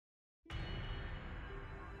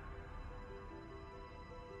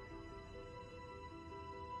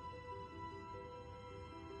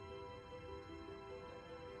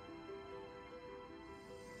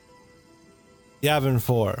Yavin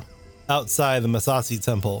 4. Outside the Masasi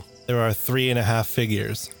Temple, there are 3.5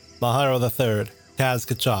 figures. Maharo III, Kaz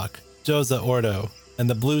Kachak, Joza Ordo, and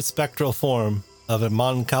the blue spectral form of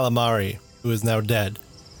Amon Calamari, who is now dead,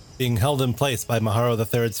 being held in place by Maharo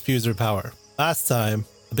III's fuser power. Last time,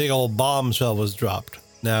 a big old bombshell was dropped.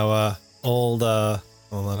 Now, hold on,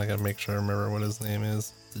 I gotta make sure I remember what his name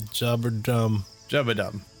is. Jubberdum.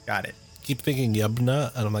 Jubbadum. Got it. Keep thinking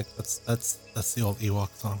Yubna, and I'm like, that's the old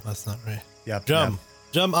Ewok song. That's not right. Yep.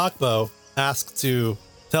 Jum Akbo asked to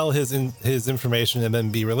tell his information and then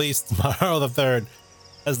be released. Maharo III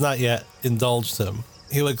has not yet indulged him.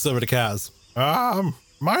 He looks over to Kaz. Am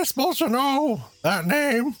I supposed to know that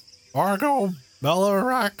name? Argo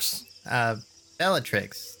Bellatrix?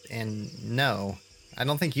 Bellatrix. And no, I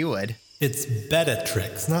don't think you would. It's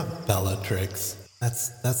Bellatrix, not Bellatrix.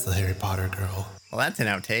 That's the Harry Potter girl. Well, that's an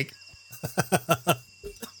outtake. Yeah,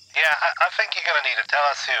 I think you're gonna need to tell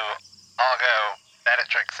us who Argo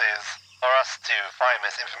Bellatrix is for us to find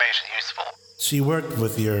this information useful. She worked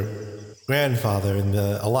with your grandfather in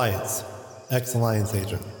the Alliance, ex-Alliance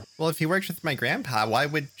agent. Well, if he works with my grandpa, why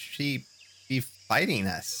would she be fighting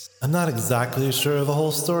us? I'm not exactly sure of the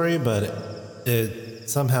whole story, but it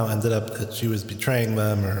somehow ended up that she was betraying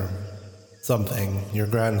them or something. Your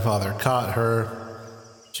grandfather caught her.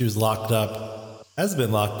 She was locked up. Has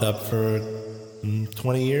been locked up for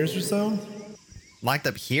 20 years or so. Locked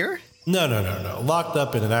up here? No. Locked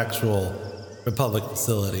up in an actual Republic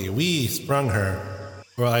facility. We sprung her,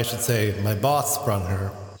 or I should say my boss sprung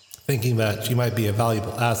her, thinking that she might be a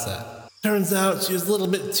valuable asset. Turns out she was a little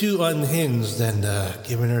bit too unhinged, and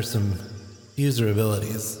giving her some user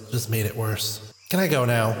abilities just made it worse. Can I go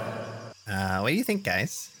now? What do you think,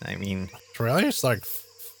 guys? I mean... Really? Just like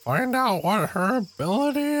find out what her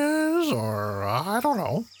ability is, or I don't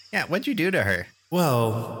know. Yeah, what'd you do to her?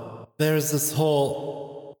 Well, there's this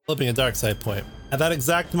whole flipping a dark side point. At that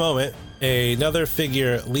exact moment, another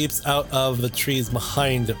figure leaps out of the trees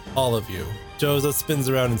behind all of you. Joza spins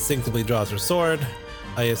around, instinctively draws her sword.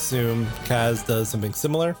 I assume Kaz does something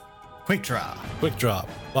similar. Quick draw. Quick draw.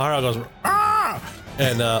 Maharo goes, ah!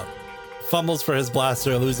 And fumbles for his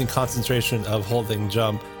blaster, losing concentration of holding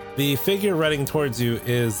jump. The figure running towards you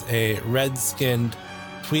is a red-skinned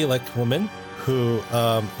Twi'lek woman who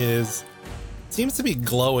seems to be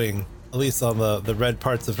glowing, at least on the red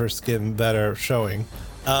parts of her skin that are showing.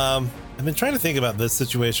 I've been trying to think about this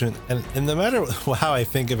situation, and no matter how I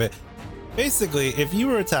think of it, basically, if you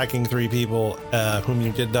were attacking 3 people whom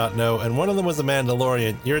you did not know, and one of them was a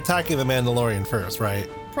Mandalorian, you're attacking the Mandalorian first, right?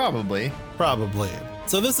 Probably.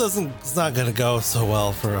 So it's not going to go so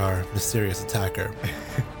well for our mysterious attacker.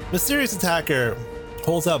 Mysterious attacker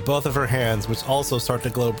holds out both of her hands, which also start to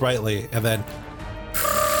glow brightly, and then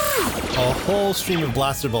a whole stream of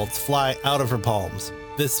blaster bolts fly out of her palms.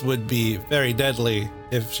 This would be very deadly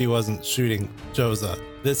if she wasn't shooting Joza.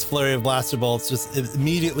 This flurry of blaster bolts just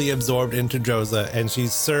immediately absorbed into Joza, and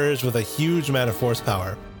she's surged with a huge amount of force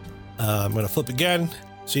power. I'm going to flip again.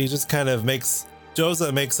 She just kind of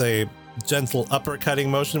Joza makes a gentle uppercutting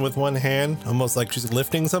motion with one hand, almost like she's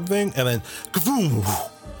lifting something, and then kaboom!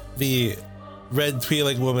 The red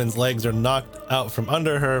Twi'lek woman's legs are knocked out from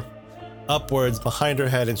under her, upwards behind her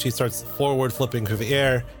head, and she starts forward flipping through the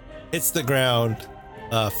air, hits the ground,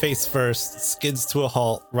 face first, skids to a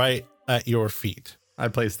halt right at your feet. I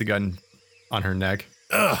place the gun on her neck.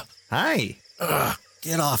 Ugh! Hi. Ugh!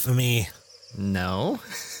 Get off of me! No.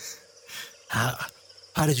 How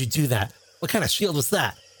did you do that? What kind of shield was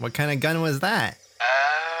that? What kind of gun was that?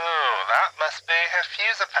 Oh, that must be her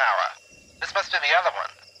fuser power. This must be the other one.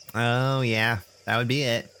 Oh, yeah. That would be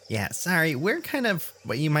it. Yeah, sorry. We're kind of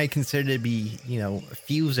what you might consider to be,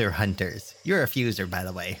 fuser hunters. You're a fuser, by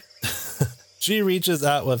the way. She reaches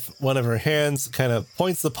out with one of her hands, kind of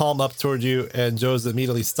points the palm up toward you, and Joza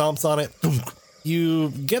immediately stomps on it. You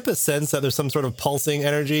get the sense that there's some sort of pulsing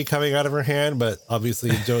energy coming out of her hand, but obviously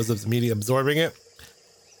Joza's immediately absorbing it.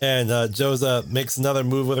 And Joza makes another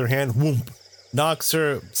move with her hand, whoomp, knocks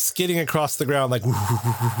her skidding across the ground like,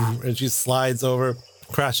 and she slides over,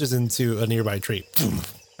 crashes into a nearby tree.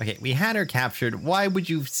 Okay, we had her captured. Why would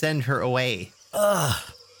you send her away?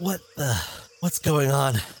 What's going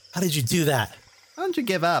on? How did you do that? Why don't you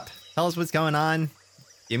give up? Tell us what's going on.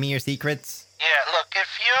 Give me your secrets. Yeah, look,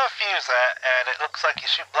 if you're a fuser and it looks like you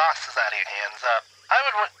shoot blasters out of your hands, I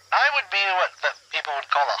would be what the people would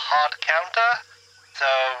call a hard counter. So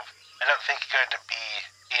I don't think you're going to be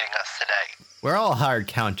eating us today. We're all hard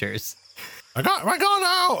counters. I got my gun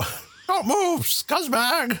out! Don't move,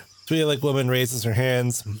 scuzzbag! Twi'lek woman raises her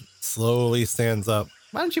hands, slowly stands up.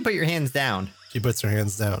 Why don't you put your hands down? She puts her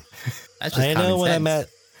hands down. That's just I know common sense.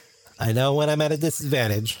 when I'm at a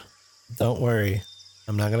disadvantage, Don't worry.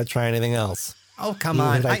 I'm not going to try anything else. Oh, come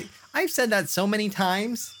Even on. if I've said that so many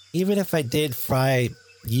times. Even if I did fry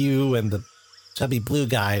you and the chubby blue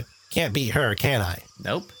guy, can't beat her, can I?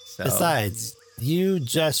 Nope. So, Besides, you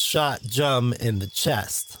just shot Jum in the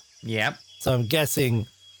chest. yep. So I'm guessing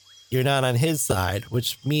you're not on his side,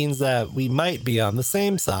 which means that we might be on the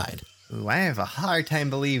same side. Ooh, I have a hard time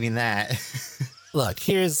believing that. Look,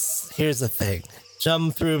 here's the thing.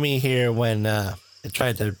 Jum threw me here when I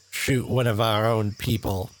tried to shoot one of our own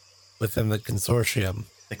people within the consortium.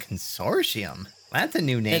 The consortium? That's a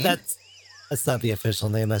new name. And that's not the official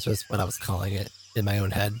name. That's just what I was calling it in my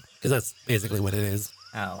own head, because that's basically what it is.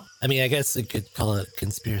 Oh. I mean, I guess you could call it a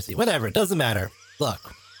conspiracy. Whatever, it doesn't matter.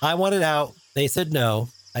 Look, I wanted out. They said no.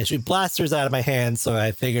 I shoot blasters out of my hands, so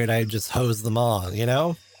I figured I'd just hose them on, you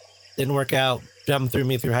know? Didn't work out. Jum threw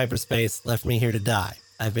me through hyperspace, left me here to die.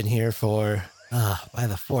 I've been here for, by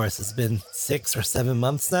the force, it's been 6 or 7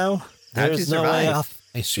 months now. How'd you There's no way survive? off.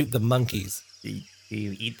 I shoot the monkeys. Do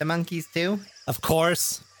you eat the monkeys too? Of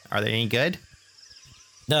course. Are they any good?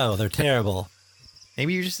 No, they're terrible.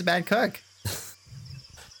 Maybe you're just a bad cook.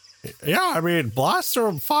 Yeah, I mean,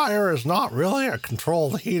 blaster fire is not really a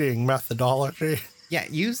controlled heating methodology. Yeah,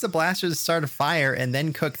 use the blaster to start a fire and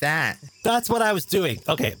then cook that. That's what I was doing.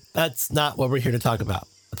 Okay, that's not what we're here to talk about.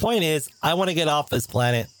 The point is, I want to get off this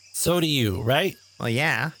planet. So do you, right? Well,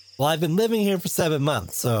 yeah. Well, I've been living here for 7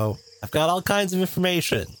 months, so I've got all kinds of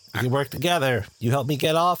information. We can work together. You help me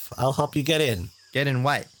get off, I'll help you get in. Get in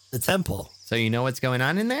what? The temple. So you know what's going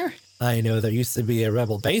on in there? I know there used to be a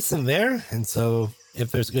rebel base in there, and so if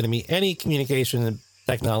there's going to be any communication and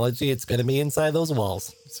technology, it's going to be inside those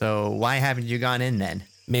walls. So why haven't you gone in then?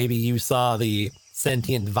 Maybe you saw the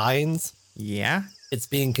sentient vines. Yeah? It's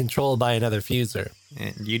being controlled by another fuser.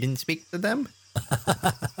 And you didn't speak to them?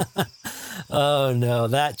 Oh no,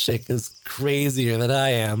 that chick is crazier than I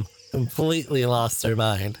am. Completely lost her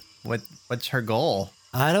mind. What's her goal?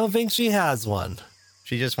 I don't think she has one.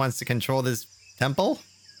 She just wants to control this temple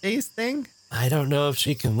base thing? I don't know if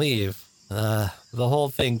she can leave. The whole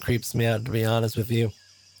thing creeps me out, to be honest with you.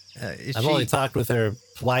 I've only talked with her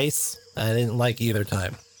twice. I didn't like either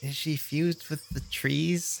time. Is she fused with the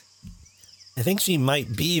trees? I think she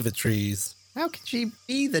might be the trees. How can she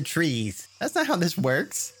be the trees? That's not how this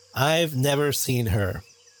works. I've never seen her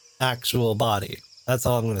actual body. That's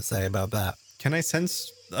all I'm going to say about that. Can I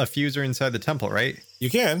sense a fuser inside the temple, right? You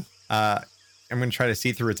can. I'm going to try to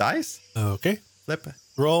see through its eyes. Okay. Flip.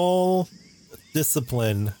 Roll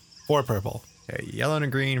discipline for purple. Okay, yellow and a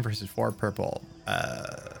green versus 4 purple.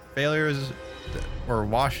 Failures were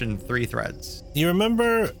washed in 3 threads. You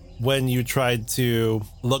remember when you tried to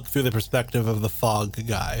look through the perspective of the fog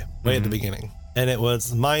guy right at the beginning? And it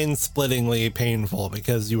was mind-splittingly painful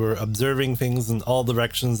because you were observing things in all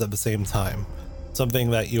directions at the same time.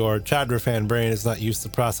 Something that your Chadrafan brain is not used to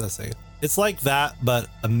processing. It's like that, but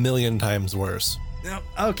a million times worse.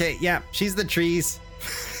 Okay, yeah, she's the trees.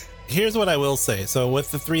 Here's what I will say. So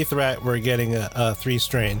with the 3 threat, we're getting a 3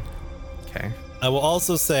 strain. Okay. I will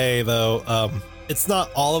also say, though, it's not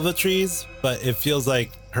all of the trees, but it feels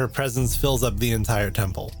like her presence fills up the entire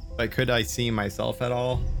temple. But could I see myself at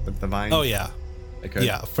all with the vines? Oh, yeah. I could.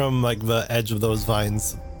 Yeah, from like the edge of those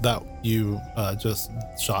vines that you just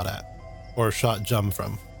shot at or shot Jum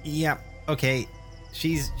from. Yeah, okay.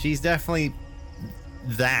 She's definitely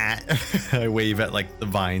that. I wave at like the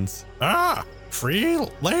vines. Ah, free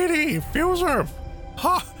lady fuser.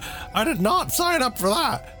 Ha! I did not sign up for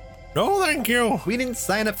that. No, thank you. We didn't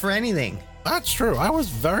sign up for anything. That's true. I was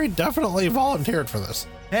very definitely volunteered for this.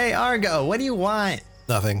 Hey, Argo, what do you want?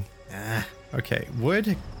 Nothing. Okay.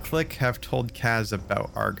 Would Click have told Kaz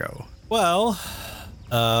about Argo? Well,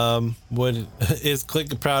 is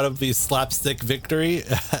Click proud of the slapstick victory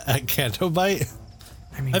at Cantobite?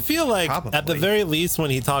 I mean, I feel like at the probably. very least when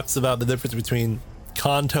he talks about the difference between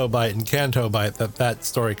Cantobite and Cantobite, that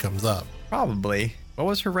story comes up. Probably. What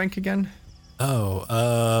was her rank again?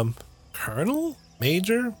 Oh, Colonel?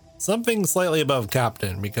 Major? Something slightly above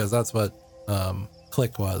Captain, because that's what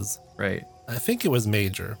Click was. Right. I think it was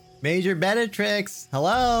Major. Major Bellatrix,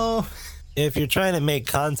 hello. If you're trying to make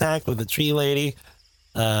contact with the tree lady,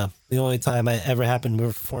 the only time it ever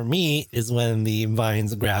happened for me is when the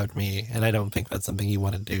vines grabbed me, and I don't think that's something you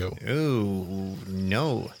want to do. Ooh,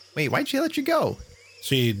 no. Wait, why'd she let you go?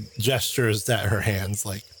 She gestures at her hands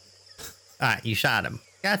like, Ah, you shot him.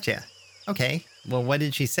 Gotcha. Okay. Well, what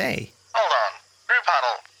did she say? Hold on. Group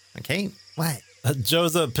huddle. Okay. What?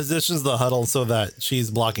 Joza positions the huddle so that she's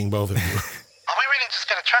blocking both of you. Are we really just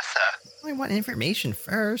gonna trust her? I want information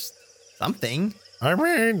first. Something. I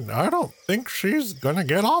mean, I don't think she's gonna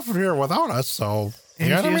get off of here without us, so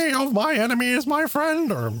The enemy of my enemy is my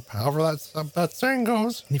friend, or however that saying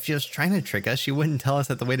goes. If she was trying to trick us, she wouldn't tell us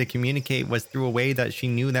that the way to communicate was through a way that she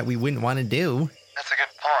knew that we wouldn't want to do. That's a good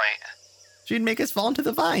point. She'd make us fall into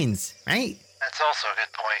the vines, right? That's also a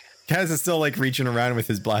good point. Kaz is still like reaching around with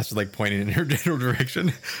his blaster, like pointing in her general direction.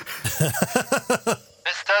 This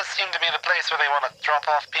does seem to be the place where they want to drop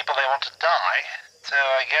off people they want to die. So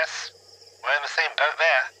I guess we're in the same boat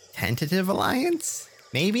there. Tentative alliance?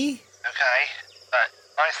 Maybe? Okay, but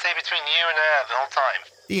I stay between you and her the whole time.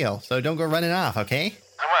 Deal. So don't go running off, okay?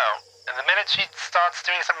 I won't. And the minute she starts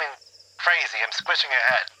doing something crazy, I'm squishing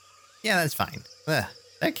her head. Yeah, that's fine. Ugh,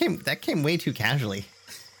 that came way too casually.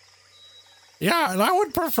 Yeah, and I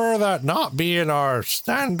would prefer that not be in our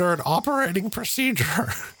standard operating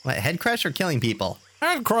procedure. What, head crush or killing people?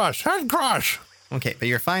 Head crush, head crush. Okay, but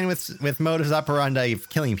you're fine with modus operandi of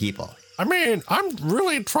killing people. I mean, I'm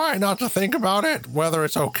really trying not to think about it, whether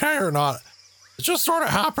it's okay or not. It's just sort of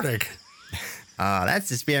happening. Oh, that's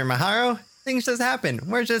the spirit, Maharo. Things just happen.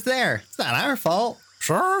 We're just there. It's not our fault.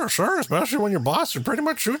 Sure, especially when your blaster pretty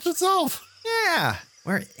much shoots itself. Yeah,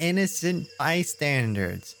 we're innocent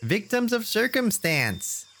bystanders, victims of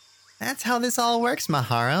circumstance. That's how this all works,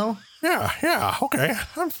 Maharo. Yeah, okay.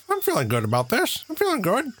 I'm feeling good about this. I'm feeling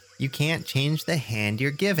good. You can't change the hand you're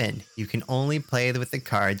given. You can only play with the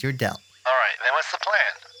cards you're dealt. All right, then what's the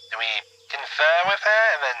plan? Do we confer with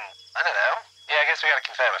her and then, I don't know. Yeah, I guess we gotta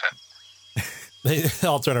confer with her. They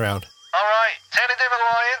all turn around. All right, tentative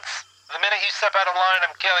alliance. The minute you step out of line,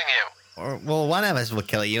 I'm killing you. Or, well, one of us will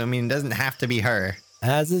kill you. I mean, it doesn't have to be her.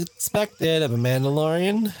 As expected of a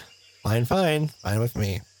Mandalorian. Fine with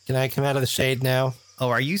me. Can I come out of the shade now? Oh,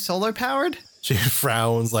 are you solar powered? She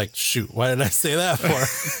frowns like, shoot, why did I say that for?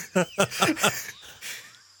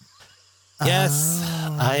 Yes,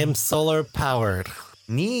 I am solar powered.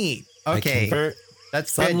 Neat. I Okay, convert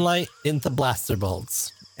that's good. sunlight into blaster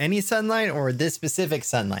bolts. Any sunlight or this specific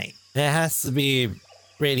sunlight? It has to be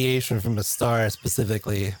radiation from a star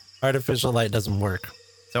specifically. Artificial light doesn't work.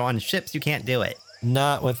 So on ships, you can't do it.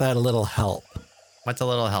 Not without a little help. What's a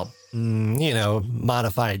little help?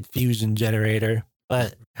 Modified fusion generator.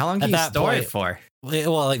 But How long can At you that store it point- for?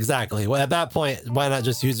 well, exactly. Well, at that point, why not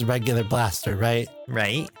just use a regular blaster, right?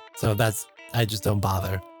 Right. So I just don't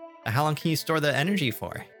bother. How long can you store the energy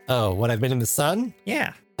for? Oh, when I've been in the sun?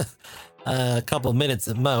 Yeah. A couple minutes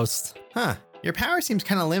at most. Huh. Your power seems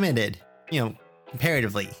kind of limited,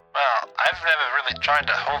 comparatively. Well, I've never really tried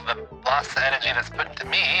to hold the blaster energy that's put into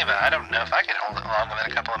me, but I don't know if I can hold it longer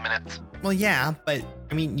than a couple of minutes. Well, yeah, but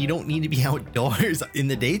I mean, you don't need to be outdoors in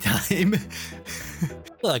the daytime.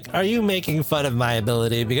 Look, are you making fun of my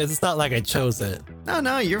ability? Because it's not like I chose it.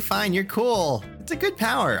 No, you're fine. You're cool. It's a good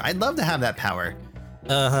power. I'd love to have that power.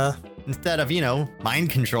 Uh-huh. Instead of, mind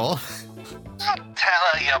control. Don't tell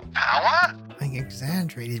her your power. I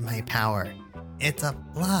exaggerated my power. It's a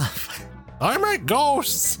bluff. I make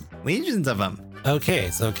ghosts. Legions of them. Okay,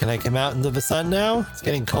 so can I come out into the sun now? It's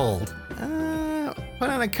getting cold. Put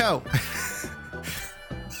on a coat.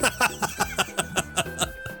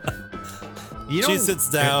 She sits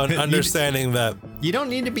down, understanding that You don't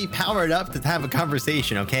need to be powered up to have a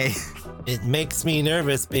conversation, okay? it makes me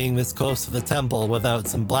nervous being this close to the temple without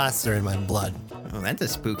some blaster in my blood. Oh, that's a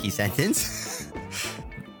spooky sentence.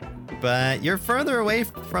 But you're further away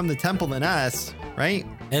from the temple than us, right?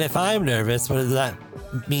 And if I'm nervous, what does that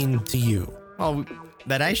mean to you? Well,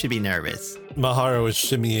 that I should be nervous. Maharo is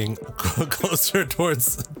shimmying closer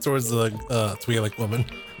towards the Twi'lek woman.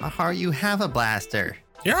 Mahar, you have a blaster.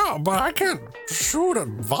 Yeah, but I can't shoot a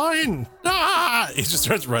vine. Ah! He just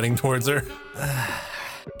starts running towards her.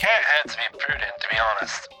 Can't hurt to be prudent, to be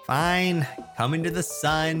honest. Fine, come into the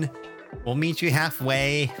sun. We'll meet you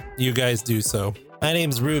halfway. You guys do so. My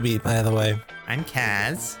name's Ruby, by the way. I'm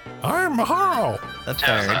Kaz, I'm Maharo. the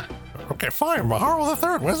third. Jezza. Okay, fine. Maharo the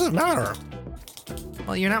third. What does it matter?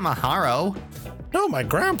 Well, you're not Maharo. No, my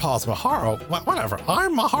grandpa's Maharo. Whatever.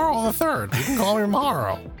 I'm Maharo the third. You can call me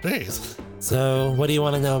Maharo. Jeez. So, what do you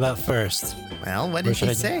want to know about first? Well, what Where did she should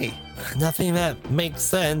I- say? Nothing that makes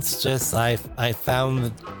sense. Just I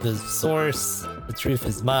found the source. The truth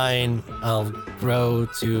is mine. I'll grow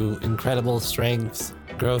to incredible strengths.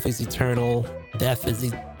 Growth is eternal. Death is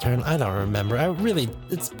eternal. I don't remember.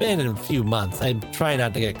 It's been a few months. I try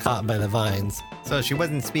not to get caught by the vines. So she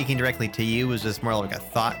wasn't speaking directly to you, it was just more like a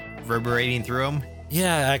thought reverberating through him?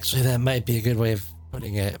 Yeah, actually, that might be a good way of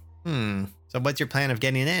putting it. So what's your plan of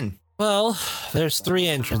getting in? Well, there's 3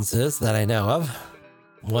 entrances that I know of.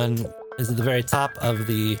 One is at the very top of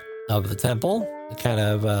the temple. You kind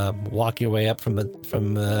of walk your way up from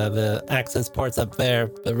the access ports up there.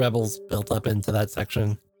 The rebels built up into that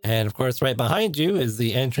section. And of course, right behind you is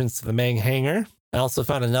the entrance to the main hangar. I also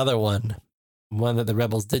found another one that the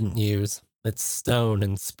rebels didn't use. It's stone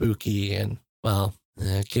and spooky and, well,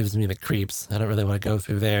 it gives me the creeps. I don't really want to go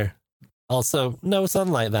through there. Also, no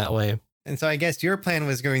sunlight that way. And so I guess your plan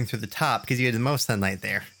was going through the top because you had the most sunlight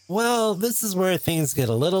there. Well, this is where things get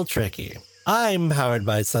a little tricky. I'm powered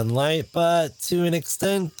by sunlight, but to an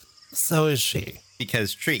extent, so is she.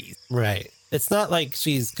 Because trees. Right. It's not like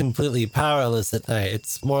she's completely powerless at night.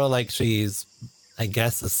 It's more like she's, I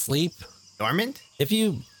guess, asleep. Dormant? If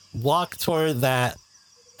you walk toward that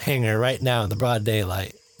hangar right now in the broad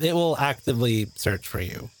daylight, it will actively search for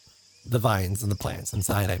you. The vines and the plants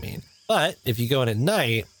inside, I mean. But if you go in at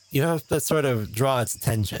night, you have to sort of draw its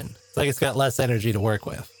attention. It's like it's got less energy to work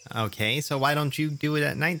with. Okay, so why don't you do it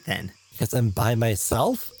at night then? Because I'm by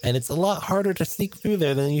myself, and it's a lot harder to sneak through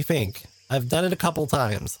there than you think. I've done it a couple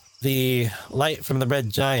times. The light from the red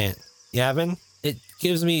giant, Yavin, it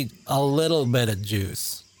gives me a little bit of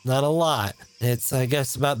juice. Not a lot. It's, I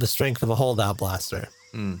guess, about the strength of a holdout blaster.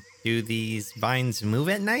 Do these vines move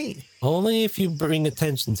at night? Only if you bring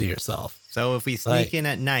attention to yourself. So if we sneak in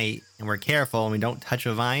at night and we're careful and we don't touch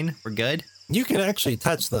a vine, we're good? You can actually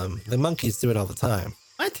touch them. The monkeys do it all the time.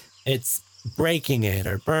 What? It's breaking it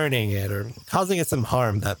or burning it or causing it some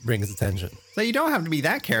harm that brings attention. So you don't have to be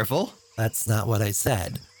that careful. That's not what I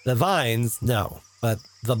said. The vines, no. But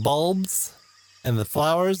the bulbs and the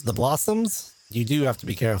flowers, the blossoms, you do have to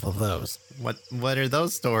be careful of those. What are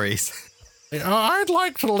those stories? I'd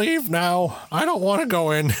like to leave now. I don't want to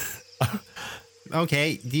go in.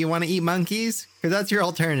 Okay, do you want to eat monkeys? Because that's your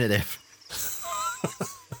alternative.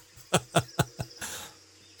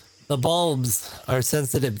 The bulbs are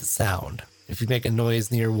sensitive to sound. If you make a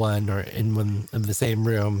noise near one or in one of the same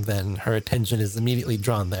room, then her attention is immediately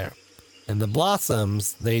drawn there. And the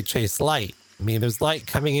blossoms, they chase light. I mean, there's light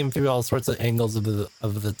coming in through all sorts of angles of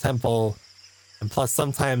the temple. And plus,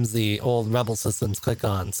 sometimes the old rebel systems click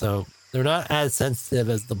on. So they're not as sensitive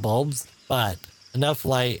as the bulbs, but enough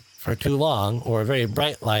light for too long or a very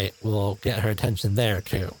bright light will get her attention there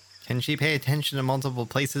too. Can she pay attention to multiple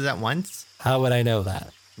places at once? How would I know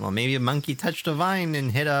that? Well, maybe a monkey touched a vine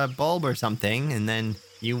and hit a bulb or something, and then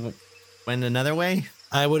you went another way?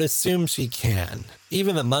 I would assume she can.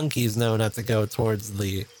 Even the monkeys know not to go towards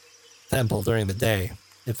the temple during the day.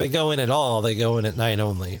 If they go in at all, they go in at night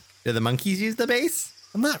only. Do the monkeys use the base?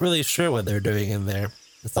 I'm not really sure what they're doing in there.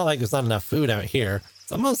 It's not like there's not enough food out here.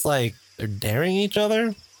 It's almost like they're daring each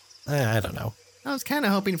other. I don't know. I was kind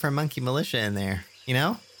of hoping for monkey militia in there, you know?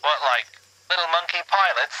 What, like little monkey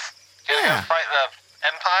pilots? Gonna Yeah. go fight the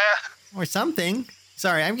Empire? Or something.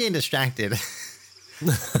 Sorry, I'm getting distracted.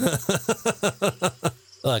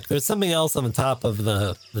 Look, there's something else on the top of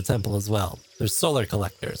the temple as well. There's solar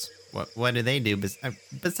collectors. What do they do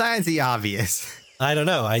besides the obvious? I don't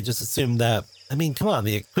know. I just assumed that. I mean, come on.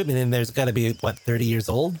 The equipment in there's got to be, 30 years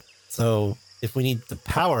old? So if we need to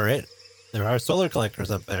power it, there are solar collectors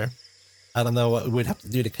up there. I don't know what we would have to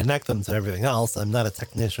do to connect them to everything else. I'm not a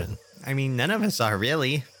technician. I mean, none of us are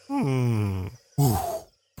really.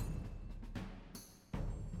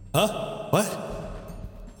 Huh? What?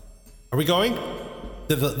 Are we going?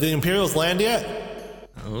 Did the Imperials land yet?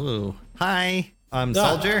 Oh. Hi,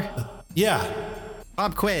 soldier. Yeah.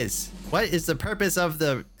 Pop quiz. What is the purpose of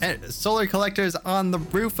the solar collectors on the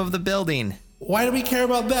roof of the building? Why do we care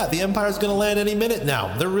about that? The Empire's gonna land any minute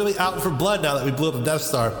now. They're really out for blood now that we blew up the Death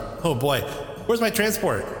Star. Oh boy. Where's my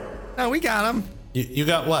transport? Oh, we got them. You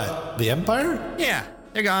got what? The Empire? Yeah,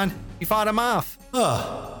 they're gone. You fought them off.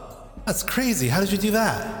 Oh, that's crazy. How did you do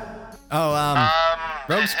that? Oh,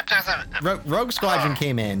 Rogue, If there's a... Rogue Squadron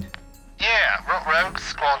came in. Yeah, Rogue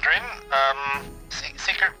Squadron,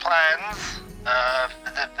 secret plans,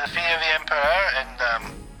 the fear of the Emperor,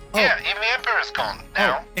 and, yeah, even the Emperor's gone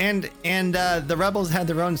now. Oh, and the rebels had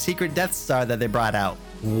their own secret Death Star that they brought out.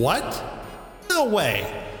 What? No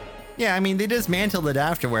way. Yeah, I mean, they dismantled it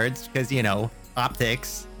afterwards because, you know,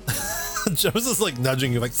 optics. Joseph's like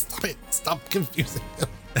nudging you, like, stop it. Stop confusing him.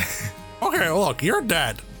 Okay, look, you're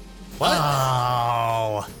dead. What?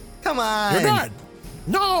 Oh, come on. You're dead.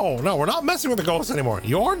 No, we're not messing with the ghost anymore.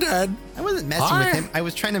 You're dead. I wasn't messing with him. I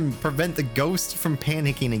was trying to prevent the ghost from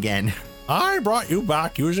panicking again. I brought you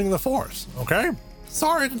back using the Force, okay?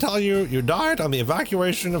 Sorry to tell you, you died on the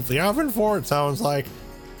evacuation of the Yavin Fort, it sounds like.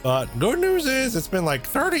 But good news is, it's been like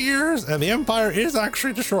 30 years, and the Empire is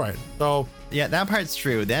actually destroyed. So, Yeah, that part's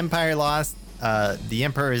true. The Empire lost, the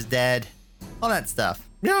Emperor is dead, all that stuff.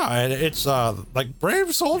 yeah, and it's like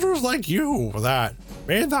brave soldiers like you that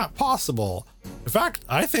made that possible. In fact,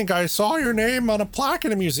 I think I saw your name on a plaque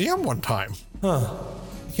in a museum one time. Huh.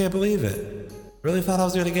 I can't believe it. Really thought I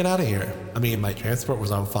was going to get out of here. I mean, my transport was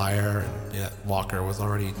on fire, and yeah, Walker was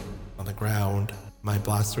already on the ground. My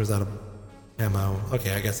blaster is out of ammo.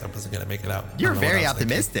 Okay, I guess I wasn't gonna make it out. You're I don't know what very I was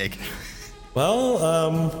thinking. optimistic.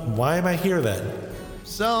 Well, why am I here then?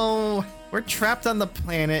 So, we're trapped on the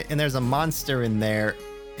planet and there's a monster in there.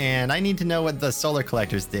 And I need to know what the solar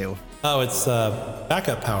collectors do. Oh, it's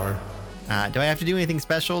backup power. Do I have to do anything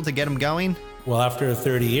special to get them going? Well, after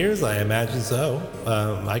 30 years, I imagine so.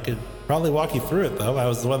 I could probably walk you through it, though. I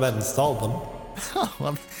was the one that installed them. Oh,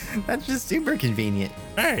 well, that's just super convenient.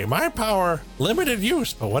 Hey, my power, limited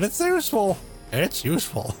use, but when it's useful, it's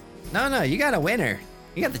useful. No, you got a winner.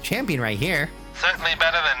 You got the champion right here. Certainly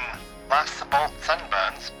better than Blast the Bolt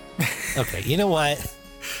Sunburns. Okay, you know what?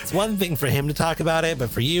 It's one thing for him to talk about it, but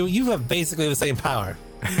for you, you have basically the same power.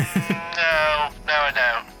 No, I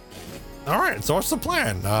don't. All right, so what's the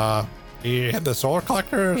plan? You hit the solar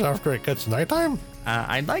collectors after it gets nighttime?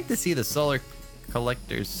 I'd like to see the solar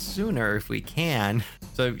collectors sooner if we can.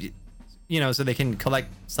 So, so they can collect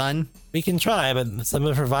sun. We can try, but some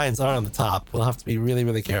of her vines are on the top. We'll have to be really,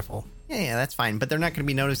 really careful. Yeah, that's fine. But they're not going to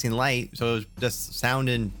be noticing light, so it's just sound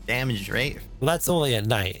and damage, right? Well, that's only at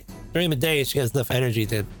night. During the day, she has enough energy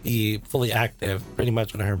to be fully active pretty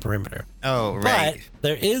much on her perimeter. Oh, right. But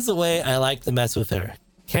there is a way I like to mess with her.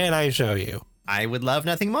 Can I show you? I would love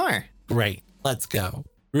nothing more. Great. Let's go.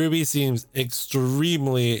 Ruby seems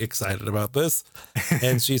extremely excited about this,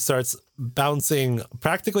 and she starts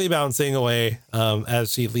practically bouncing away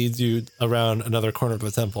as she leads you around another corner of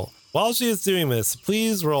the temple. While she is doing this,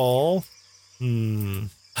 please roll.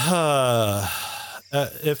 If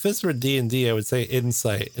this were D&D, I would say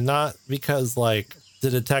insight, and not because to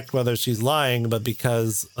detect whether she's lying, but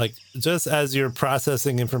because just as you're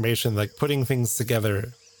processing information, putting things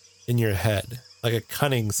together in your head, like a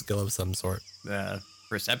cunning skill of some sort.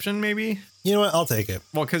 Perception, maybe? You know what? I'll take it.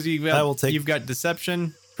 Well, because you've got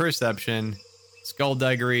deception, perception,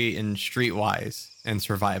 skullduggery, and streetwise, and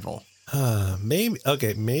survival. Maybe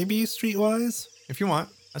streetwise. If you want,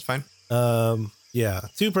 that's fine. Yeah,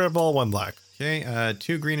 2 purple, 1 black. Okay,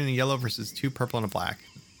 2 green and a yellow versus 2 purple and a black.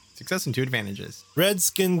 Success and 2 advantages.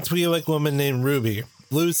 Red-skinned Twi'lek woman named Ruby.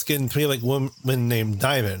 Blue-skinned Twi'lek woman named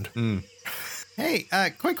Diamond. Hey,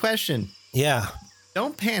 quick question. Yeah.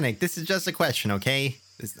 Don't panic. This is just a question, okay?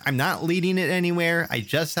 I'm not leading it anywhere. I'm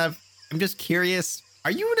just curious.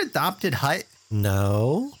 Are you an adopted Hutt?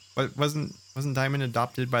 No. But wasn't Diamond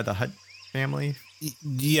adopted by the Hutt family?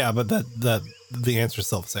 Yeah, but the answer's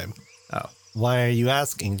still the same. Oh. Why are you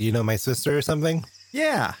asking? Do you know my sister or something?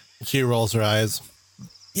 Yeah. She rolls her eyes.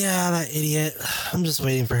 Yeah, that idiot. I'm just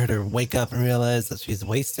waiting for her to wake up and realize that she's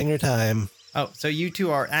wasting her time. Oh, so you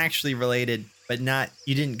two are actually related, but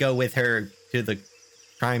you didn't go with her to the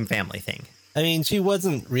crime family thing. I mean, she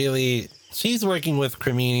wasn't really. She's working with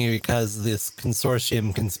Cremini because this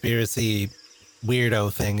consortium conspiracy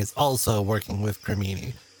weirdo thing is also working with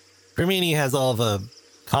Cremini. Cremini has all the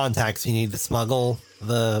contacts you need to smuggle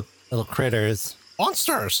the little critters.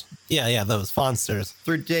 Monsters! Yeah, those monsters.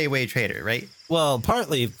 Through Dayway Trader, right? Well,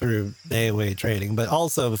 partly through Dayway trading, but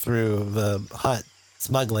also through the Hutt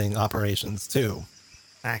smuggling operations, too.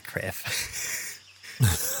 Criff.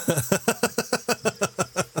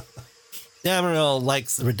 Damaril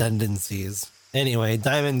likes redundancies. Anyway,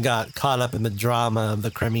 Diamond got caught up in the drama of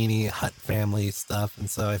the Cremini Hutt family stuff, and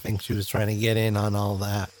so I think she was trying to get in on all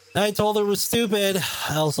that. I told her it was stupid.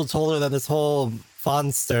 I also told her that this whole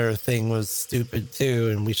Fonster thing was stupid too,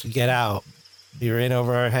 and we should get out. We were in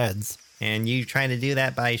over our heads. And you trying to do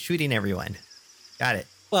that by shooting everyone. Got it.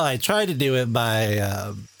 Well, I tried to do it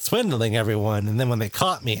by swindling everyone, and then when they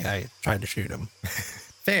caught me, I tried to shoot them.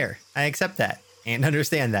 Fair. I accept that and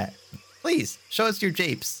understand that. Please, show us your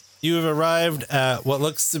japes. You have arrived at what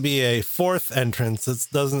looks to be a 4th entrance.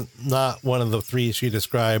 It's not one of the 3 she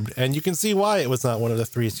described, and you can see why it was not one of the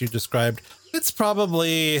 3 she described. It's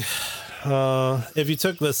probably, if you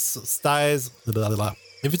took the size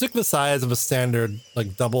of a standard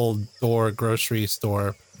double door grocery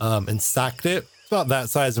store and stacked it, it's about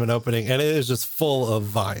that size of an opening, and it is just full of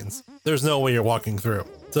vines. There's no way you're walking through.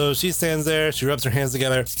 So she stands there, she rubs her hands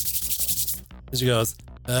together, and she goes,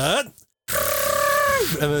 and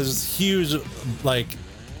there's this huge,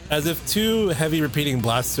 as if 2 heavy repeating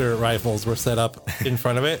blaster rifles were set up in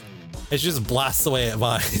front of it. It just blasts away at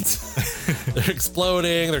vines. They're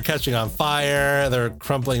exploding, they're catching on fire, they're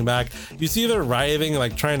crumpling back. You see they're writhing,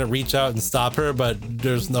 trying to reach out and stop her, but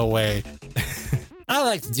there's no way. I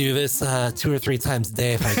like to do this 2 or 3 times a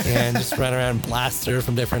day if I can. Just run around and blast her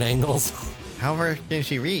from different angles. How far can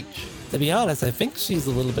she reach? To be honest, I think she's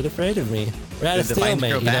a little bit afraid of me. We're at a Do the vines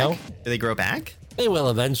stalemate, grow you back? know? Do they grow back? They will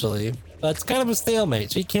eventually. But it's kind of a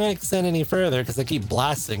stalemate. She can't extend any further because I keep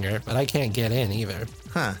blasting her, but I can't get in either.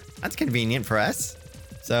 Huh. That's convenient for us.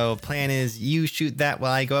 So plan is you shoot that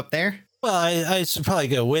while I go up there? Well, I should probably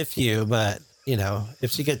go with you, but, you know,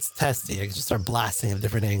 if she gets testy, I can just start blasting at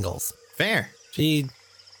different angles. Fair.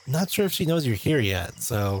 Not sure if she knows you're here yet,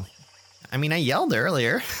 so... I mean, I yelled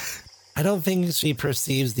earlier. I don't think she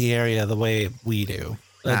perceives the area the way we do.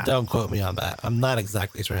 Ah. Don't quote me on that. I'm not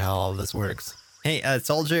exactly sure how all this works. Hey,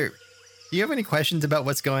 soldier, do you have any questions about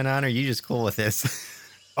what's going on, or are you just cool with this?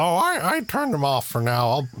 Oh, I turned him off for now.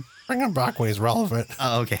 I'll bring him back when he's relevant.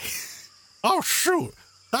 Oh, okay. Oh, shoot.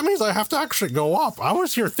 That means I have to actually go up. I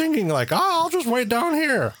was here thinking like, I'll just wait down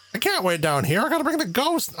here. I can't wait down here. I gotta bring the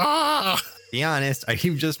ghost. Be honest, are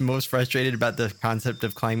you just most frustrated about the concept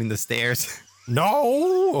of climbing the stairs?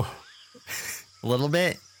 No. A little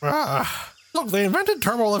bit? Look, they invented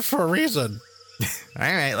turbo lift for a reason. All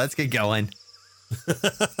right, let's get going.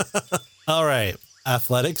 All right.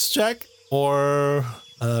 Athletics check or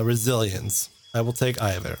resilience? I will take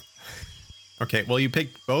either. Okay, well, you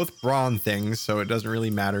picked both brawn things, so it doesn't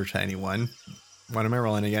really matter to anyone. What am I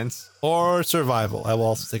rolling against? Or survival. I will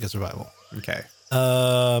also take a survival. Okay.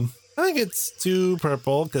 I think it's 2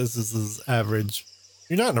 purple because this is average.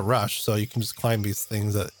 You're not in a rush, so you can just climb these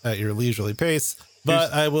things at your leisurely pace.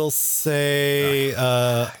 But I will say,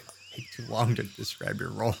 Take too long to describe your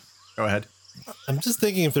roll. Go ahead. I'm just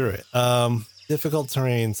thinking through it. Difficult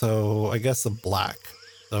terrain, so I guess a black.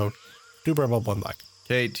 So 2 purple, 1 black.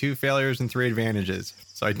 Okay, 2 failures and 3 advantages.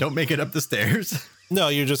 So I don't make it up the stairs. No,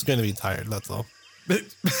 you're just going to be tired. That's all.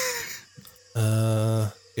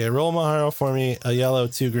 Okay, roll Maharo for me. A yellow,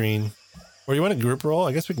 2 green. Or you want a group roll?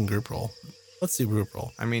 I guess we can group roll. Let's do group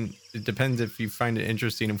roll. I mean, it depends if you find it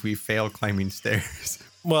interesting if we fail climbing stairs.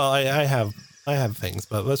 Well, I have things,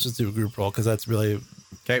 but let's just do a group roll because that's really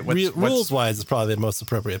Okay, rules wise is probably the most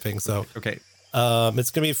appropriate thing. So Okay,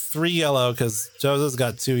 it's gonna be 3 yellow because Joseph's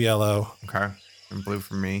got 2 yellow. okay. And blue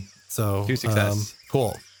from me. So 2 success.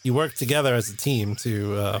 Cool. You work together as a team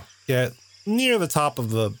to get near the top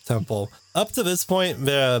of the temple. Up to this point,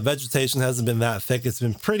 the vegetation hasn't been that thick. It's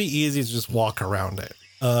been pretty easy to just walk around it.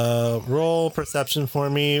 Roll perception for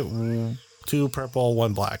me. 2 purple,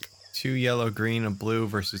 1 black. 2 yellow, green, a blue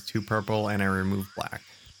versus 2 purple, and I remove black.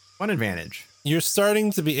 1 advantage. You're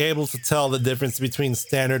starting to be able to tell the difference between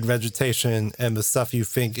standard vegetation and the stuff you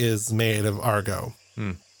think is made of Argo.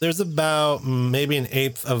 There's about maybe an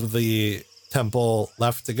eighth of the temple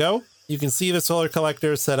left to go. You can see the solar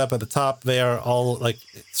collectors set up at the top. They are all like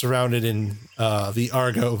surrounded in the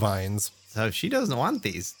Argo vines. So she doesn't want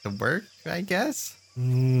these to work, I guess?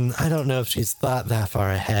 I don't know if she's thought that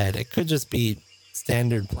far ahead. It could just be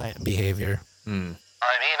standard plant behavior. I mean,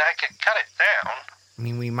 I could cut it down. I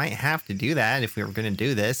mean, we might have to do that if we were going to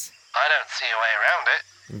do this. I don't see a way around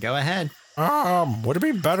it. Go ahead. Would it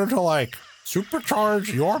be better to like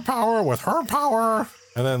supercharge your power with her power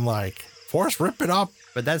and then like force rip it up?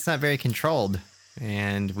 But that's not very controlled,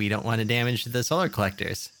 and we don't want to damage the solar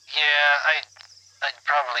collectors. Yeah, I'd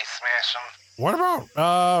probably smash them. What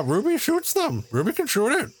about Ruby shoots them? Ruby can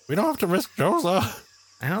shoot it. We don't have to risk Josa.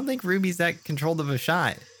 I don't think Ruby's that controlled of a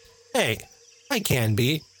shot. Hey, I can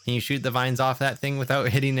be. Can you shoot the vines off that thing without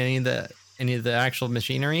hitting any of the actual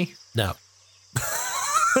machinery? No.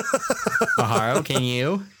 Maharo, can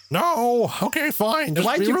you? No. Okay, fine. Just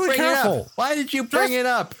Why'd be you really bring careful. it up? Why did you bring it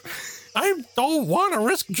up? I don't want to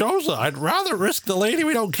risk Josa. I'd rather risk the lady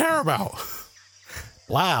we don't care about.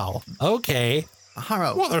 Wow. Okay.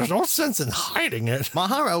 Maharo. Well, there's no sense in hiding it.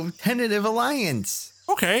 Maharo, tentative alliance.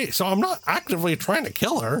 Okay, so I'm not actively trying to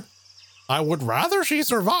kill her. I would rather she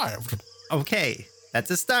survived. Okay,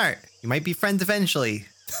 that's a start. You might be friends eventually.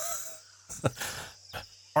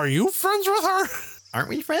 Are you friends with her? Aren't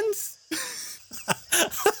we friends?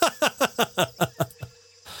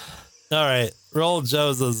 All right, roll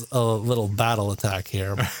Josa's a little battle attack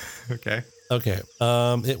here. Okay. Okay,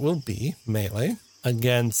 it will be melee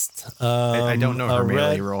against. I don't know her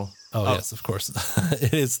melee red... roll. Oh, yes, of course.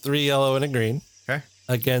 It is 3 yellow and a green Okay.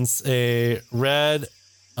 against a red,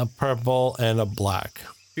 a purple, and a black.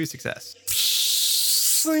 2 success.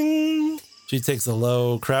 Sing. She takes a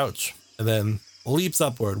low crouch and then leaps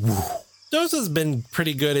upward. Woo. Josa's been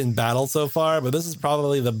pretty good in battle so far, but this is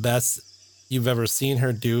probably the best you've ever seen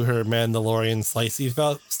her do her Mandalorian slicey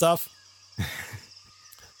stuff.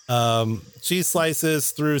 She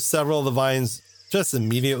slices through several of the vines just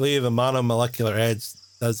immediately. The monomolecular edge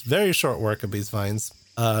does very short work of these vines,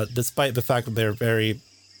 despite the fact that they're very,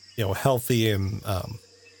 healthy and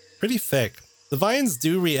pretty thick. The vines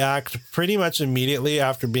do react pretty much immediately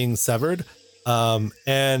after being severed,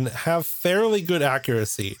 and have fairly good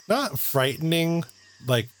accuracy. Not frightening,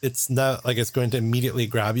 like it's not like it's going to immediately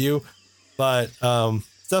grab you, but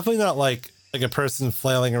it's definitely not like like a person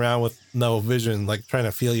flailing around with no vision, like trying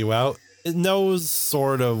to feel you out. It knows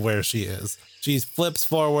sort of where she is. She flips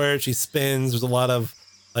forward, she spins. There's a lot of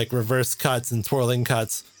like reverse cuts and twirling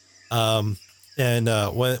cuts. And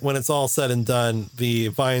when it's all said and done, the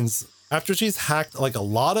vines, after she's hacked like a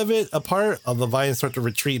lot of it apart, the vines start to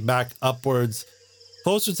retreat back upwards,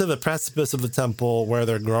 closer to the precipice of the temple where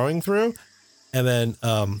they're growing through. And then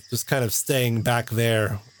just kind of staying back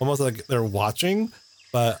there, almost like they're watching,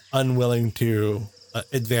 but unwilling to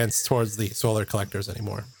advance towards the solar collectors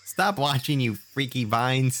anymore. Stop watching, you freaky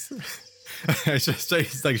vines. It's just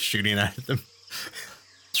he's like shooting at them.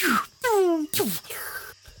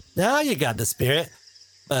 Now you got the spirit.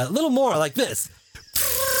 A little more like this.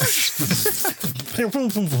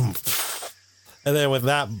 And then with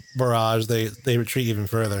that barrage, they retreat even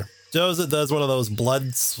further. Joseph does one of those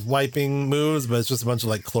blood swiping moves, but it's just a bunch of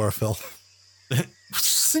like chlorophyll.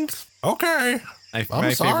 Okay.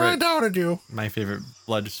 I'm sorry I doubted you. My favorite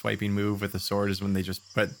blood swiping move with the sword is when they just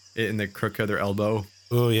put it in the crook of their elbow.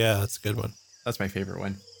 Oh, yeah, that's a good one. That's my favorite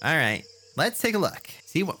one. All right, let's take a look.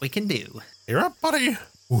 See what we can do. You're up, buddy.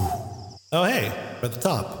 Ooh. Oh, hey, we're at the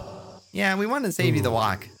top. Yeah, we want to save you the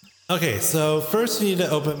walk. Okay, so first you need to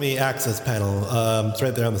open the access panel. It's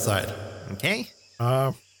right there on the side. Okay.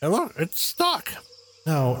 Hey, look, it's stuck.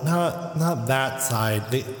 No, not that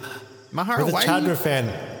side. Maharo, the Chandra fan.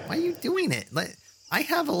 Why are you doing it? I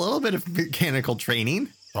have a little bit of mechanical training.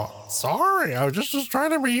 Oh, sorry, I was just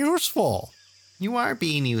trying to be useful. You are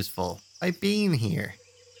being useful by being here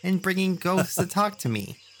and bringing ghosts to talk to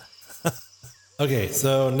me. Okay,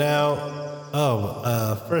 so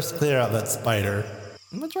now, first clear out that spider.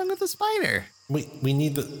 What's wrong with the spider? We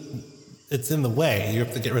need it's in the way. You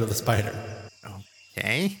have to get rid of the spider.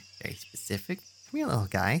 Okay, very specific. Come here, little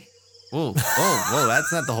guy. Whoa,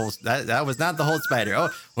 that's not the whole, that was not the whole spider. Oh,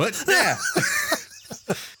 what? Yeah.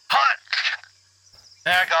 Hot!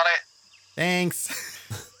 There, I got it. Thanks.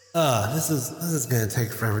 This is gonna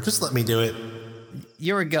take forever. Just let me do it.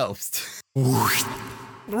 You're a ghost. The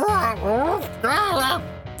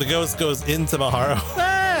ghost goes into Maharo.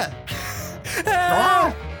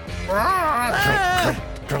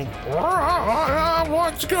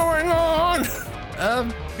 What's going on?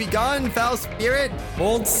 Be gone, foul spirit.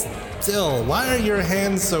 Hold still. Why are your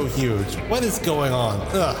hands so huge? What is going on?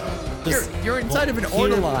 You're inside of an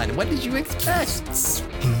Ortolan. What did you expect?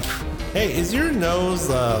 Hey, is your nose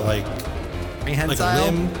like Prehensile?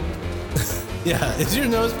 a limb? Yeah, is your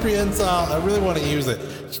nose prehensile? I really want to use it.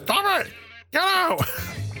 Stop it! Get out!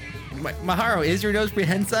 Maharo, is your nose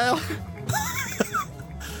prehensile?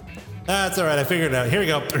 That's all right. I figured it out. Here we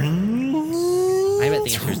go. I bet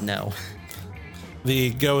the answer is no.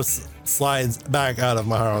 The ghost slides back out of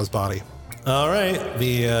Maharo's body. All right,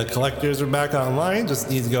 the collectors are back online. Just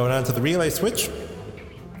need to go down to the relay switch,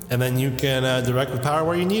 and then you can direct the power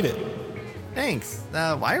where you need it. Thanks.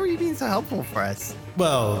 Why were you being so helpful for us?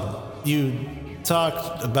 Well, you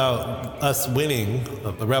talked about us winning,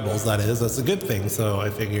 the rebels, that is. That's a good thing. So I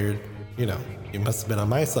figured, you must have been on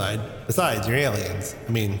my side. Besides, you're aliens.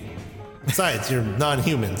 Besides, you're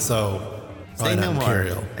non-human, so Say no more.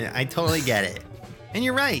 Imperial. I totally get it. And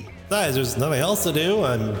you're right. Besides, there's nothing else to do.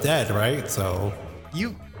 I'm dead, right? So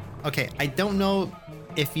Okay, I don't know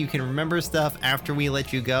if you can remember stuff after we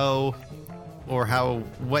let you go or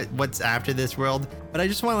what's after this world, but I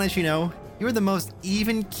just want to let you know you're the most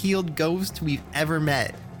even-keeled ghost we've ever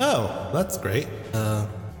met. Oh, that's great. I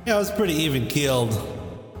was pretty even-keeled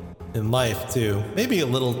in life, too. Maybe a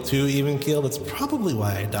little too even-keeled. That's probably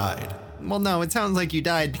why I died. Well, no, it sounds like you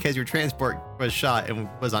died because your transport was shot and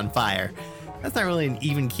was on fire. That's not really an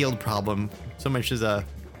even-keeled problem, so much as a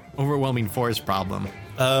overwhelming force problem.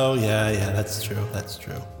 Oh, yeah, that's true. That's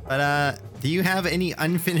true. But, do you have any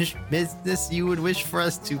unfinished business you would wish for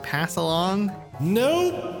us to pass along?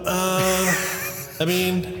 No,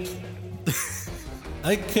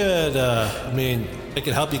 I could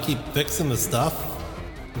help you keep fixing the stuff.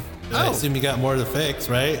 I assume you got more to fix,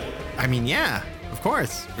 right? Yeah, of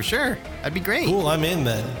course, for sure. That'd be great. Cool, I'm in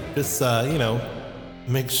then. Just,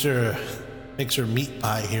 make sure Meat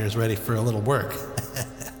Pie here is ready for a little work.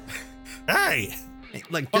 Hey!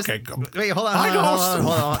 Look, just, okay, wait, hold on.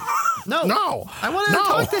 No, I wanted to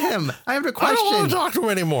talk to him. I have a question. I don't want to talk to him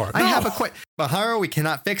anymore. I have a question. Maharo, we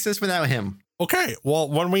cannot fix this without him. Okay, well,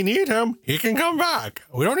 when we need him, he can come back.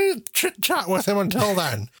 We don't need to chit-chat with him until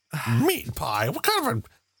then. Meat Pie? What kind of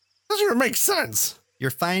doesn't even make sense.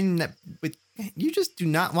 You're fine with... You just do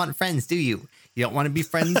not want friends, do you? You don't want to be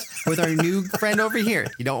friends with our new friend over here.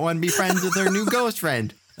 You don't want to be friends with our new ghost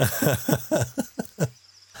friend.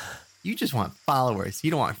 You just want followers. You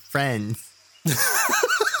don't want friends.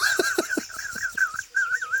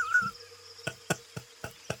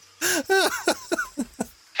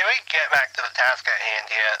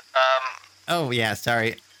 Oh, yeah,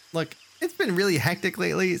 sorry. Look, it's been really hectic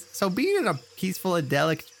lately, so being in a peaceful,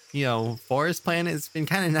 idyllic, forest planet has been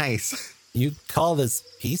kind of nice. You call this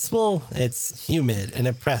peaceful? It's humid and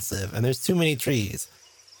oppressive, and there's too many trees.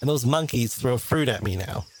 And those monkeys throw fruit at me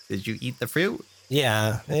now. Did you eat the fruit?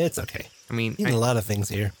 Yeah, it's okay. I mean, Eating a lot of things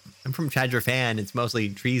here. I'm from Chadrafan. It's mostly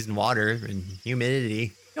trees and water and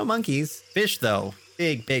humidity. No monkeys. Fish, though.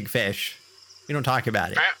 Big, big fish. We don't talk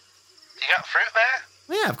about it. Fruit? You got fruit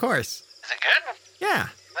there? Yeah, of course. Is it good? Yeah.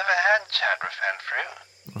 Never had Chadrafan fruit.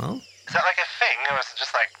 Well, Is that like a thing, or is it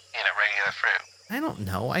just like, regular fruit? I don't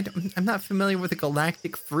know. I'm not familiar with the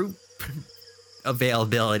galactic fruit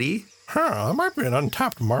availability. Huh, that might be an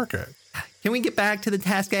untapped market. Can we get back to the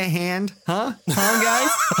task at hand? Huh? Huh,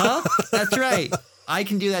 guys? Huh? That's right. I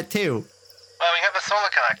can do that too. Well, we got the solar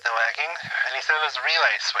collector working, and he said there's a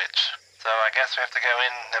relay switch. So I guess we have to go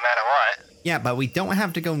in no matter what. Yeah, but we don't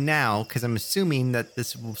have to go now because I'm assuming that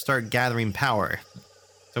this will start gathering power.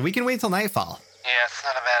 So we can wait till nightfall. Yeah, it's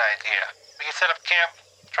not a bad idea. We can set up camp,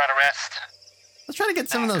 try to rest. Let's try to get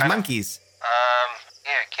some of those monkeys.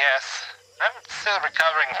 Yeah, I guess. I'm still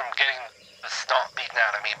recovering from getting the snot beaten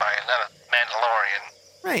out of me by another Mandalorian.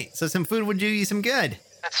 Right, so some food would do you some good.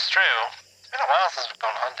 That's true. It's been a while since we've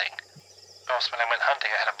gone hunting. Of course, when I went hunting,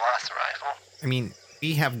 I had a blaster rifle. I mean,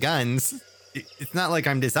 we have guns. It's not like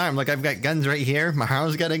I'm disarmed. Look, I've got guns right here.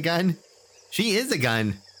 Maharo's got a gun. She is a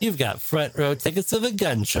gun. You've got front row tickets to the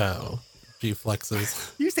gun show. She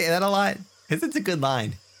flexes. You say that a lot because it's a good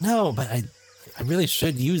line. No, but I really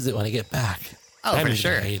should use it when I get back. Oh, I'm for just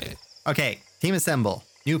sure. gonna hate it. Okay, team assemble.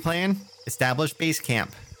 New plan, establish base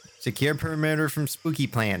camp. Secure perimeter from spooky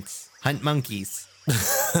plants. Hunt monkeys.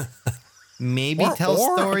 Maybe tell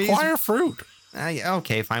stories. Acquire fruit.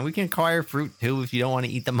 Okay, fine. We can acquire fruit too if you don't want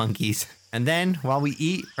to eat the monkeys. And then while we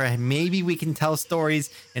eat, or maybe we can tell stories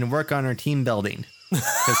and work on our team building.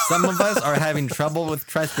 Because some of us are having trouble with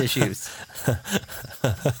trust issues.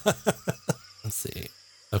 Let's see.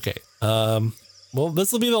 Okay. Well,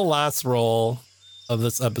 this will be the last roll of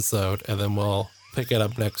this episode, and then we'll pick it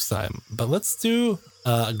up next time. But let's do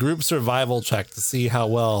a group survival check to see how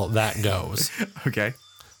well that goes. Okay.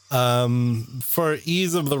 For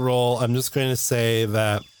ease of the roll, I'm just going to say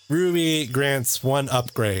that Ruby grants 1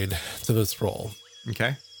 upgrade to this roll.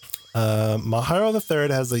 Okay. Maharo the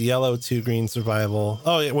Third has a yellow 2 green survival.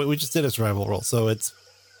 Oh, yeah, we just did a survival roll, so it's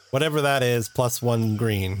whatever that is plus 1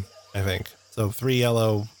 green, I think. So 3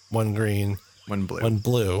 yellow, 1 green, 1 blue. 1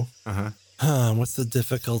 blue. Uh-huh. What's the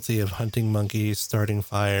difficulty of hunting monkeys, starting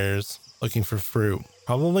fires, looking for fruit?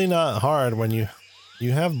 Probably not hard when you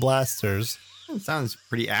have blasters. It sounds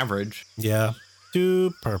pretty average. Yeah.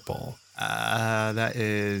 2 purple. That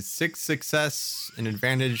is 6 success, an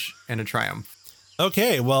advantage, and a triumph.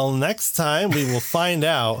 Okay, well, next time we will find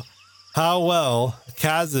out how well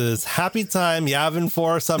Kaz's Happy Time Yavin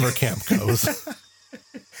 4 summer camp goes.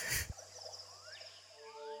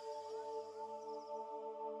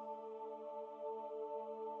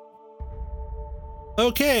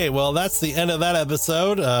 Okay, well, that's the end of that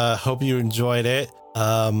episode. Hope you enjoyed it.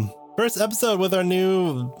 First episode with our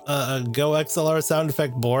new Go XLR sound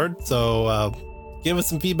effect board. So give us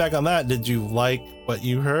some feedback on that. Did you like what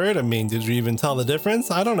you heard? I mean, did you even tell the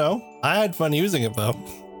difference? I don't know. I had fun using it, though.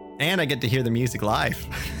 And I get to hear the music live.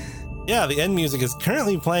 Yeah, the end music is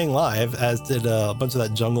currently playing live, as did a bunch of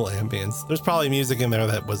that jungle ambience. There's probably music in there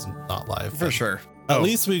that was not live. For sure. At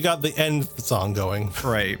least we got the end song going.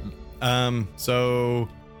 Right. So...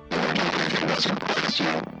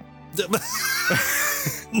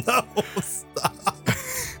 No, stop.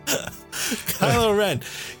 Kylo Ren,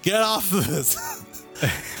 get off of this.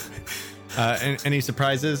 Any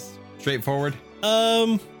surprises? Straightforward?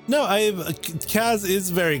 No, Kaz is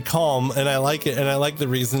very calm, and I like it, and I like the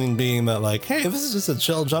reasoning being that, like, hey, this is just a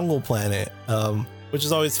chill jungle planet, which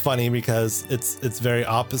is always funny because it's very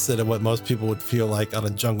opposite of what most people would feel like on a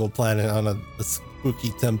jungle planet on a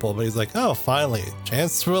spooky temple. But he's like, oh, finally,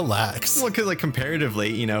 chance to relax. Well, because like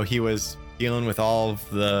comparatively, he was dealing with all of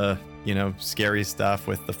the, scary stuff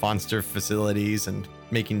with the Fonster facilities and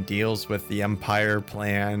making deals with the Empire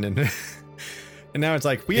plan, and and now it's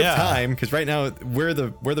like we have time because right now we're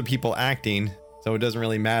the people acting, so it doesn't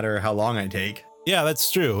really matter how long I take. Yeah, that's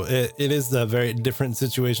true. It is a very different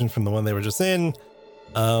situation from the one they were just in,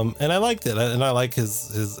 and I liked it, and I like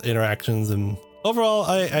his interactions, and overall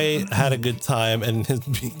I had a good time, and his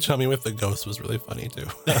being chummy with the ghost was really funny too.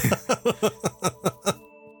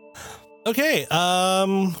 Okay,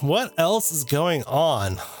 what else is going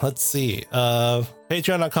on? Let's see.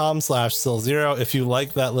 Patreon.com/Still0. If you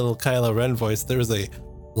like that little Kylo Ren voice, there's a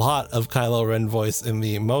lot of Kylo Ren voice in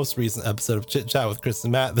the most recent episode of Chit Chat with Chris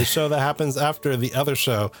and Matt, the show that happens after the other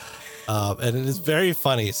show. And it is very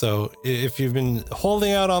funny. So if you've been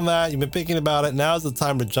holding out on that, you've been thinking about it, now's the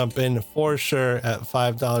time to jump in for sure. At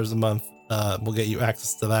 $5 a month, we'll get you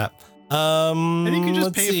access to that. And you can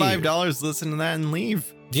just pay $5 to listen to that and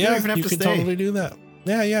leave. You don't even have to could stay. totally do that.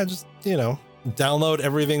 Yeah, just, download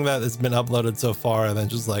everything that has been uploaded so far and then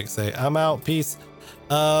just like say, I'm out, peace.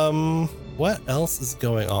 What else is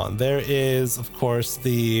going on? There is, of course,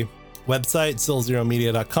 the website,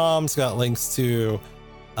 SillZeroMedia.com. It's got links to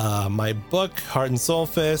my book, Heart and Soul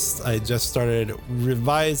Fist. I just started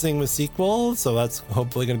revising the sequel, so that's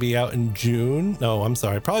hopefully going to be out in June. No, I'm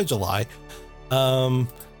sorry, probably July.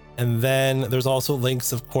 And then there's also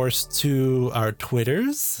links, of course, to our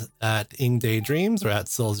Twitters at Ing Daydreams or at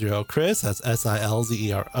SillZeroChris. That's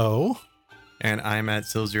SILZERO. And I'm at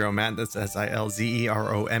SillZeroMatt. That's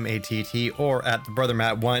SILZEROMATT. Or at the Brother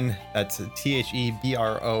Matt 1. That's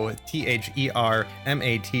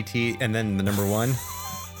THEBROTHERMATT. And then the number 1.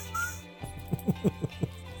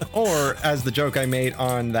 Or as the joke I made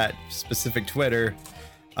on that specific Twitter,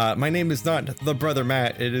 my name is not the Brother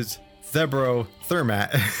Matt. It is Thebro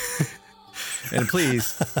Thermat. And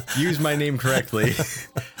please use my name correctly.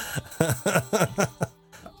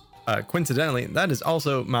 Coincidentally, that is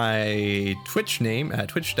also my Twitch name at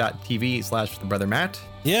twitch.tv/thebrothermatt.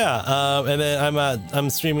 Yeah, and then I'm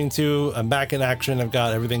streaming too. I'm back in action. I've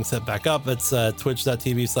got everything set back up. That's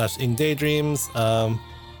twitch.tv/ingdaydreams. I've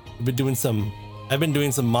been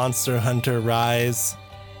doing some Monster Hunter Rise.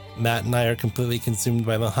 Matt and I are completely consumed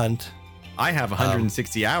by the hunt. I have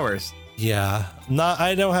 160 hours. Yeah,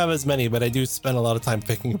 I don't have as many, but I do spend a lot of time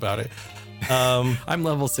thinking about it. I'm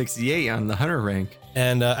level 68 on the hunter rank.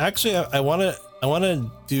 And actually, I want to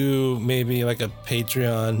do maybe like a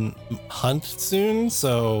Patreon hunt soon.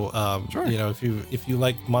 So sure. If you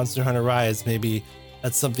like Monster Hunter Rise, maybe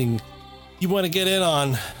that's something you want to get in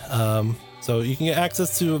on. So you can get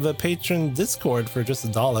access to the patron Discord for just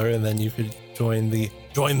 $1, and then you could join the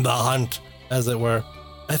hunt, as it were.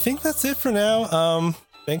 I think that's it for now.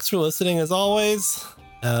 Thanks for listening as always.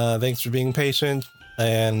 Thanks for being patient.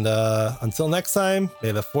 And until next time,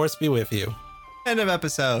 may the force be with you. End of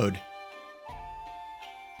episode.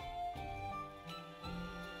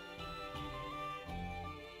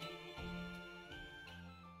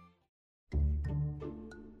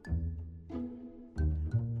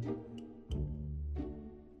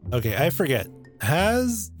 Okay, I forget.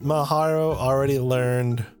 Has Maharu already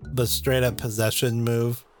learned the straight up possession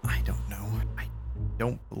move? I don't know. I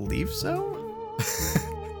don't believe so.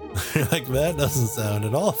 Like, that doesn't sound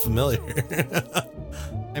at all familiar.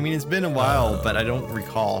 I mean, it's been a while, but I don't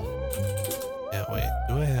recall. Yeah, wait.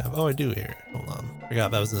 Do I have? Oh, I do here. Hold on.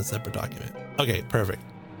 Forgot that was in a separate document. Okay, perfect.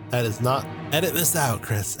 That is not. Edit this out,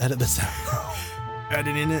 Chris. Edit this out.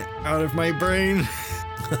 Editing it out of my brain.